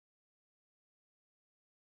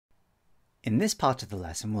In this part of the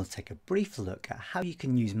lesson, we'll take a brief look at how you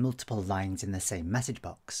can use multiple lines in the same message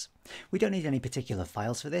box. We don't need any particular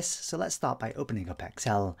files for this, so let's start by opening up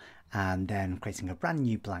Excel and then creating a brand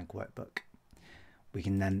new blank workbook. We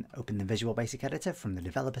can then open the Visual Basic Editor from the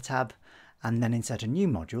Developer tab and then insert a new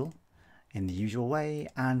module in the usual way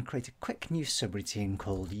and create a quick new subroutine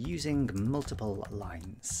called Using Multiple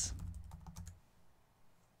Lines.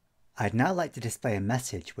 I'd now like to display a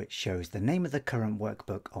message which shows the name of the current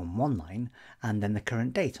workbook on one line and then the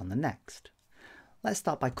current date on the next. Let's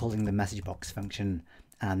start by calling the message box function,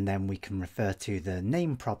 and then we can refer to the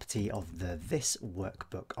name property of the this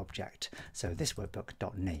workbook object, so this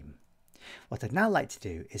workbook.name. What I'd now like to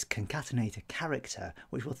do is concatenate a character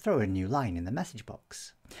which will throw a new line in the message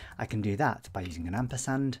box. I can do that by using an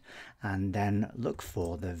ampersand and then look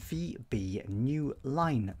for the VB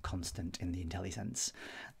Newline constant in the IntelliSense.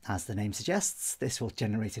 As the name suggests, this will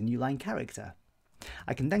generate a new line character.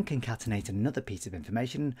 I can then concatenate another piece of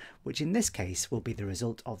information, which in this case will be the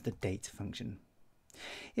result of the date function.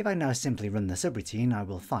 If I now simply run the subroutine, I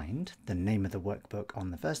will find the name of the workbook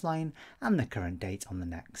on the first line and the current date on the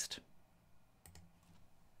next.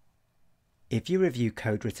 If you review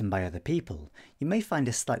code written by other people, you may find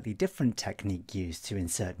a slightly different technique used to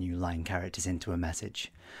insert new line characters into a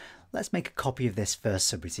message. Let's make a copy of this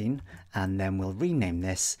first subroutine and then we'll rename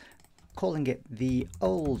this, calling it the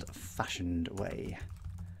old-fashioned way.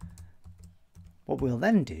 What we'll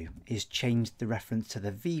then do is change the reference to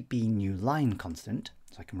the VB Newline constant,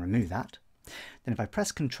 so I can remove that. Then if I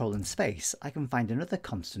press Ctrl and space, I can find another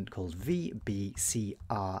constant called VBCRLF.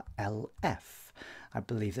 I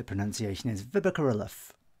believe the pronunciation is VBA,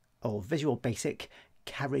 or Visual Basic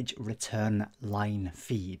Carriage Return Line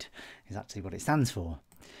Feed, is actually what it stands for.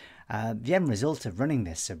 The end result of running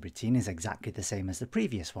this subroutine is exactly the same as the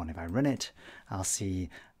previous one. If I run it, I'll see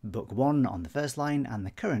book 1 on the first line and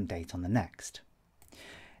the current date on the next.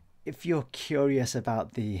 If you're curious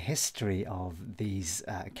about the history of these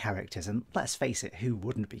characters, and let's face it, who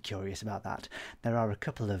wouldn't be curious about that? There are a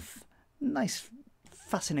couple of nice,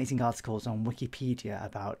 fascinating articles on Wikipedia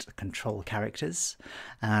about control characters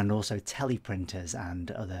and also teleprinters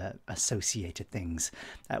and other associated things.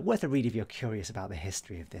 Worth a read if you're curious about the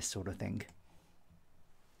history of this sort of thing.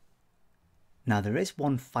 Now there is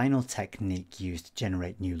one final technique used to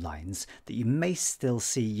generate new lines that you may still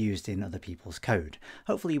see used in other people's code.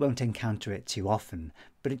 Hopefully you won't encounter it too often,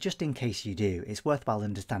 but just in case you do, it's worthwhile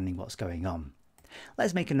understanding what's going on.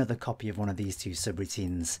 Let's make another copy of one of these two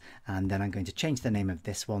subroutines, and then I'm going to change the name of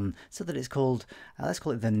this one so that it's called, let's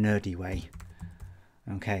call it the nerdy way.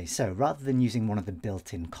 Okay, so rather than using one of the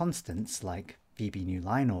built-in constants like VB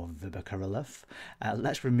Newline or VBA,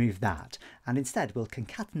 let's remove that, and instead we'll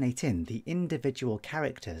concatenate in the individual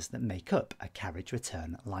characters that make up a carriage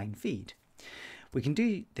return line feed. We can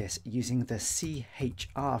do this using the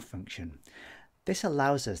CHR function. This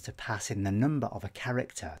allows us to pass in the number of a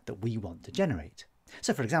character that we want to generate.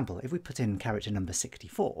 So for example, if we put in character number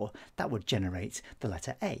 64, that would generate the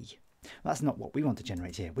letter A. Well, that's not what we want to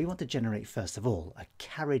generate here. We want to generate, first of all, a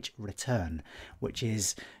carriage return, which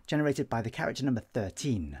is generated by the character number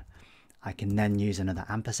 13. I can then use another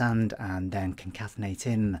ampersand and then concatenate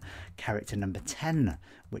in character number 10,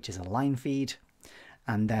 which is a line feed.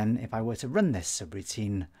 And then if I were to run this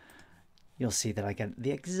subroutine, you'll see that I get the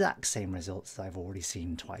exact same results that I've already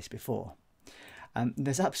seen twice before.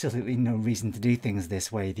 There's absolutely no reason to do things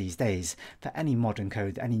this way these days. For any modern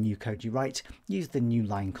code, any new code you write, use the new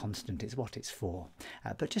line constant, it's what it's for.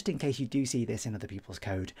 But just in case you do see this in other people's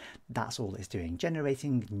code, that's all it's doing,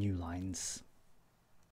 generating new lines.